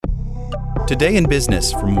Today in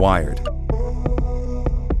Business from Wired.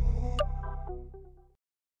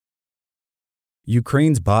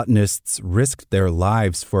 Ukraine's botanists risked their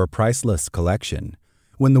lives for a priceless collection.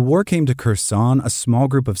 When the war came to Kherson, a small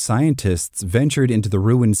group of scientists ventured into the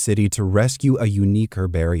ruined city to rescue a unique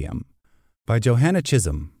herbarium. By Johanna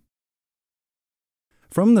Chisholm.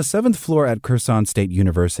 From the 7th floor at Kherson State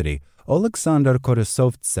University, Oleksandr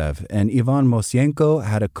Kodosovtsev and Ivan Mosienko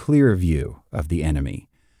had a clear view of the enemy.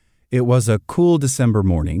 It was a cool December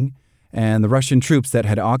morning, and the Russian troops that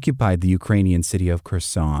had occupied the Ukrainian city of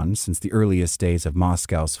Kherson since the earliest days of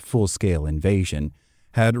Moscow's full-scale invasion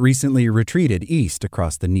had recently retreated east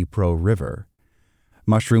across the Dnipro River.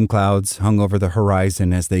 Mushroom clouds hung over the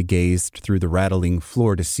horizon as they gazed through the rattling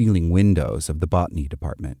floor-to-ceiling windows of the botany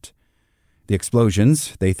department. The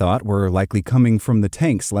explosions, they thought, were likely coming from the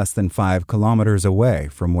tanks less than 5 kilometers away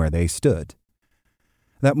from where they stood.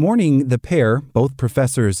 That morning, the pair, both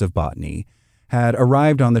professors of botany, had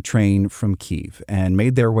arrived on the train from Kyiv and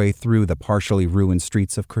made their way through the partially ruined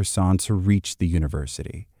streets of Kherson to reach the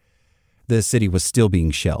university. The city was still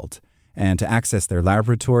being shelled, and to access their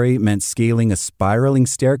laboratory meant scaling a spiraling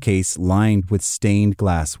staircase lined with stained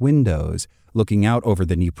glass windows looking out over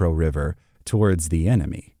the Dnipro River towards the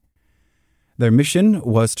enemy. Their mission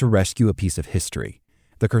was to rescue a piece of history,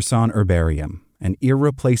 the Kherson herbarium, an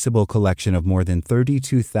irreplaceable collection of more than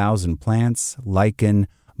 32,000 plants, lichen,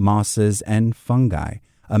 mosses, and fungi,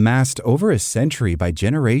 amassed over a century by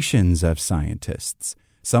generations of scientists,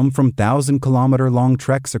 some from 1,000-kilometer-long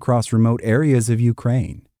treks across remote areas of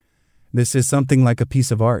Ukraine. This is something like a piece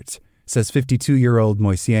of art, says 52-year-old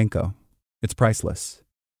Mosienko. It's priceless.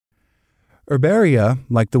 Herbaria,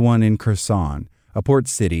 like the one in Kherson, a port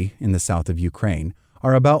city in the south of Ukraine,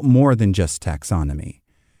 are about more than just taxonomy.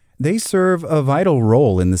 They serve a vital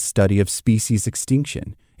role in the study of species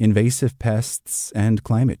extinction, invasive pests, and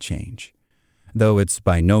climate change. Though it's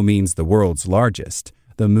by no means the world's largest,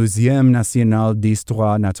 the Muséum National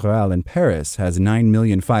d'Histoire Naturelle in Paris has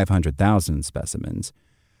 9,500,000 specimens.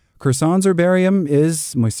 Kherson's herbarium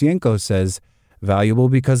is, Mosienko says, valuable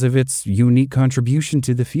because of its unique contribution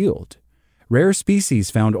to the field. Rare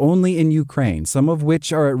species found only in Ukraine, some of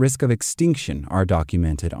which are at risk of extinction, are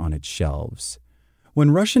documented on its shelves.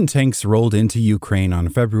 When Russian tanks rolled into Ukraine on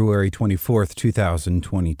February 24,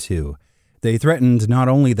 2022, they threatened not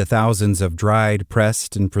only the thousands of dried,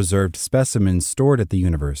 pressed, and preserved specimens stored at the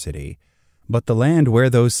university, but the land where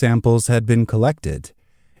those samples had been collected.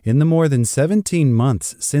 In the more than 17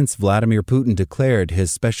 months since Vladimir Putin declared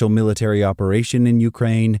his special military operation in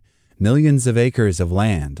Ukraine, millions of acres of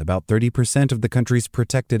land, about 30% of the country's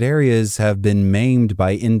protected areas, have been maimed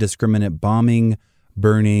by indiscriminate bombing,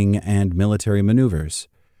 burning, and military maneuvers.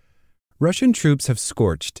 Russian troops have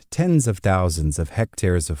scorched tens of thousands of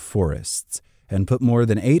hectares of forests and put more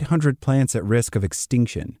than 800 plants at risk of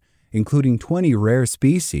extinction, including 20 rare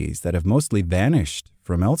species that have mostly vanished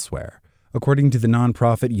from elsewhere, according to the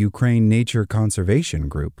nonprofit Ukraine Nature Conservation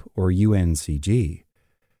Group, or UNCG.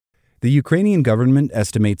 The Ukrainian government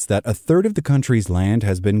estimates that a third of the country's land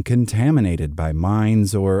has been contaminated by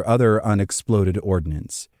mines or other unexploded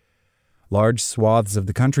ordnance. Large swaths of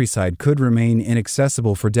the countryside could remain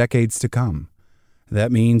inaccessible for decades to come. That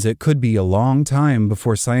means it could be a long time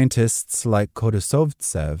before scientists like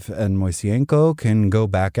Kodosovtsev and Mosienko can go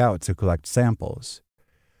back out to collect samples.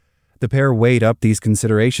 The pair weighed up these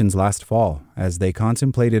considerations last fall as they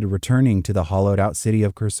contemplated returning to the hollowed-out city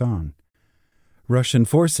of Kherson. Russian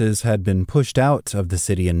forces had been pushed out of the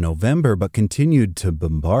city in November but continued to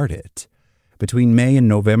bombard it. Between May and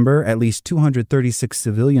November, at least 236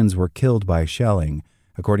 civilians were killed by shelling,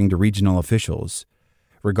 according to regional officials.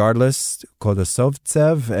 Regardless,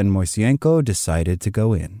 Kodosovtsev and Mosienko decided to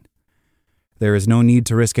go in. There is no need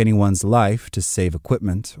to risk anyone's life to save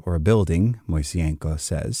equipment or a building, Mosienko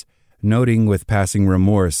says, noting with passing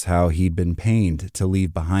remorse how he'd been pained to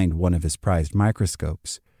leave behind one of his prized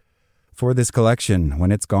microscopes. For this collection,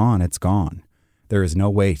 when it's gone, it's gone. There is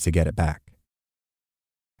no way to get it back.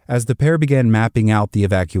 As the pair began mapping out the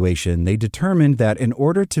evacuation, they determined that in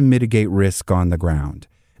order to mitigate risk on the ground,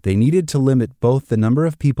 they needed to limit both the number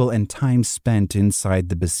of people and time spent inside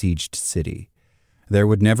the besieged city. There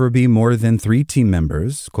would never be more than 3 team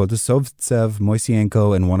members, Kodosovtsev,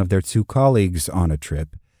 Mosienko, and one of their 2 colleagues on a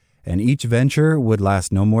trip, and each venture would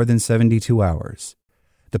last no more than 72 hours.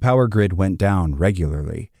 The power grid went down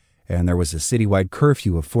regularly, and there was a citywide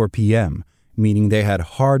curfew of 4 p.m., meaning they had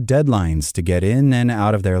hard deadlines to get in and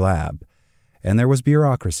out of their lab. And there was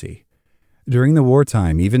bureaucracy. During the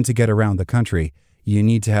wartime, even to get around the country, you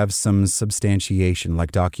need to have some substantiation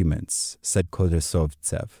like documents, said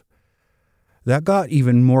Kodosovtsev. That got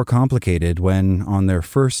even more complicated when, on their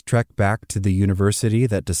first trek back to the university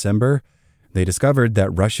that December, they discovered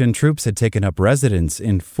that Russian troops had taken up residence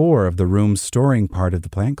in 4 of the rooms storing part of the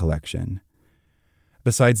plant collection.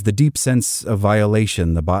 Besides the deep sense of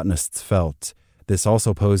violation the botanists felt, this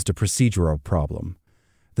also posed a procedural problem.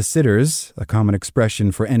 The sitters, a common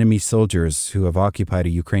expression for enemy soldiers who have occupied a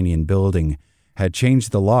Ukrainian building, had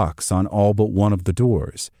changed the locks on all but one of the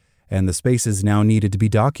doors, and the spaces now needed to be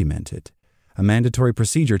documented, a mandatory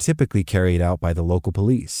procedure typically carried out by the local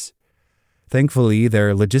police. Thankfully,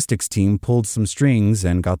 their logistics team pulled some strings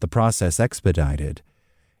and got the process expedited.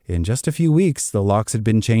 In just a few weeks, the locks had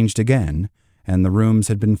been changed again, and the rooms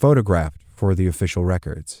had been photographed for the official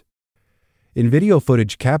records. In video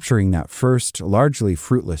footage capturing that first, largely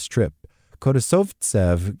fruitless trip,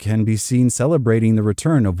 Kodosovtsev can be seen celebrating the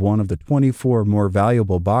return of one of the 24 more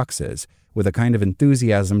valuable boxes with a kind of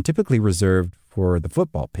enthusiasm typically reserved for the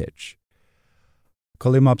football pitch.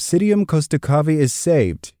 Kolimopsidium Kostikovi is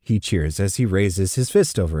saved, he cheers as he raises his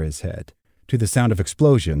fist over his head. To the sound of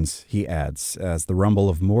explosions, he adds, as the rumble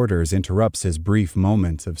of mortars interrupts his brief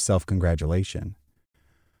moment of self-congratulation.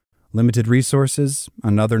 Limited resources,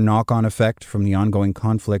 another knock-on effect from the ongoing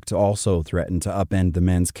conflict, also threatened to upend the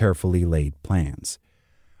men's carefully laid plans.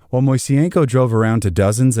 While Moisenko drove around to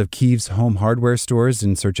dozens of Kyiv's home hardware stores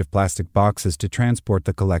in search of plastic boxes to transport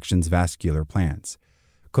the collection's vascular plants,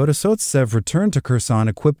 Kodosovtsev returned to Kherson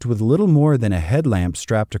equipped with little more than a headlamp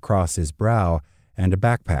strapped across his brow and a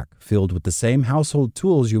backpack filled with the same household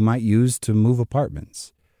tools you might use to move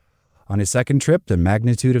apartments. On his second trip, the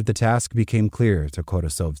magnitude of the task became clear to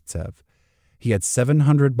Kodosovtsev. He had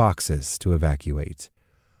 700 boxes to evacuate.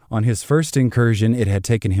 On his first incursion, it had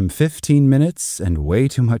taken him 15 minutes and way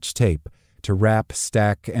too much tape to wrap,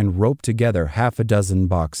 stack, and rope together 6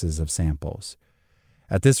 boxes of samples.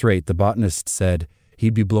 At this rate, the botanist said,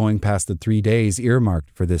 he'd be blowing past the 3 days earmarked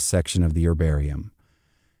for this section of the herbarium.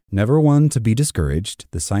 Never one to be discouraged,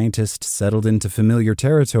 the scientist settled into familiar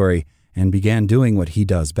territory and began doing what he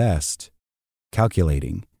does best,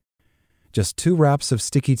 calculating. Just 2 wraps of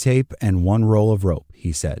sticky tape and 1 roll of rope,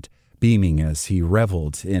 he said, beaming as he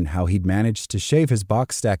reveled in how he'd managed to shave his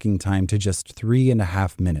box stacking time to just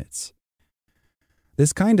 3.5 minutes.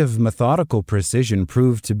 This kind of methodical precision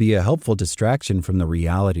proved to be a helpful distraction from the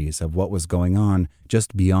realities of what was going on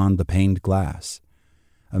just beyond the paned glass.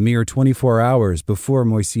 A mere 24 hours before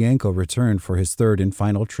Moisenko returned for his 3rd and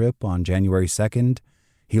final trip on January 2nd,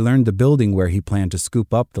 he learned the building where he planned to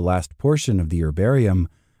scoop up the last portion of the herbarium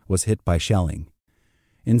was hit by shelling.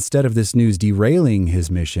 Instead of this news derailing his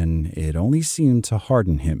mission, it only seemed to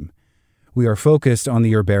harden him. We are focused on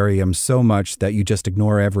the herbarium so much that you just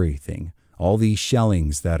ignore everything, all these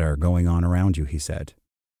shellings that are going on around you, he said.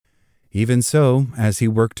 Even so, as he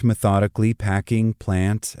worked methodically packing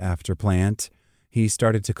plant after plant, he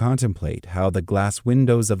started to contemplate how the glass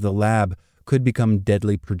windows of the lab could become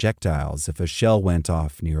deadly projectiles if a shell went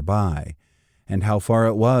off nearby, and how far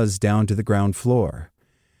it was down to the ground floor.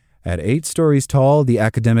 At 8 stories tall, the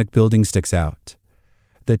academic building sticks out.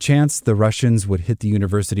 The chance the Russians would hit the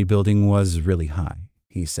university building was really high,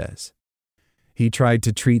 he says. He tried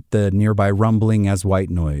to treat the nearby rumbling as white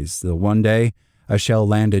noise. The one day, a shell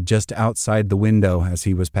landed just outside the window as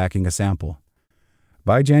he was packing a sample.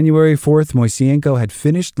 By January 4th, Moisenko had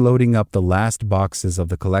finished loading up the last boxes of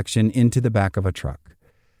the collection into the back of a truck.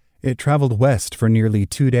 It traveled west for nearly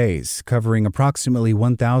 2 days, covering approximately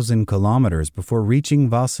 1,000 kilometers before reaching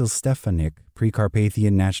Vasil Stefanik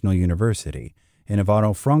Precarpathian National University in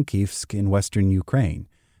Ivano-Frankivsk in western Ukraine,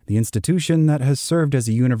 the institution that has served as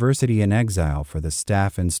a university in exile for the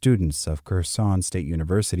staff and students of Kherson State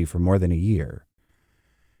University for more than a year.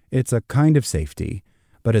 It's a kind of safety,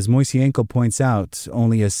 but as Moisenko points out,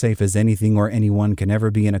 only as safe as anything or anyone can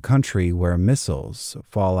ever be in a country where missiles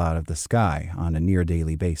fall out of the sky on a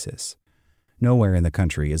near-daily basis. Nowhere in the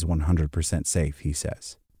country is 100% safe, he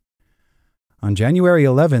says. On January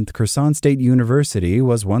 11th, Kherson State University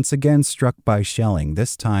was once again struck by shelling,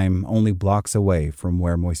 this time only blocks away from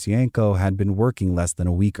where Moisenko had been working less than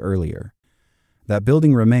a week earlier. That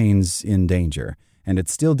building remains in danger, and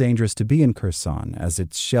it's still dangerous to be in Kherson, as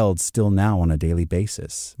it's shelled still now on a daily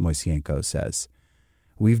basis, Moisenko says.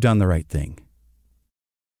 We've done the right thing.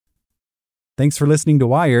 Thanks for listening to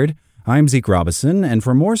Wired. I'm Zeke Robison, and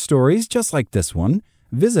for more stories just like this one,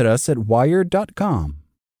 visit us at wired.com.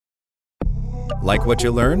 Like what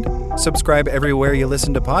you learned? Subscribe everywhere you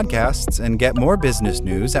listen to podcasts and get more business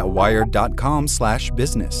news at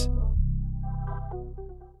wired.com/business.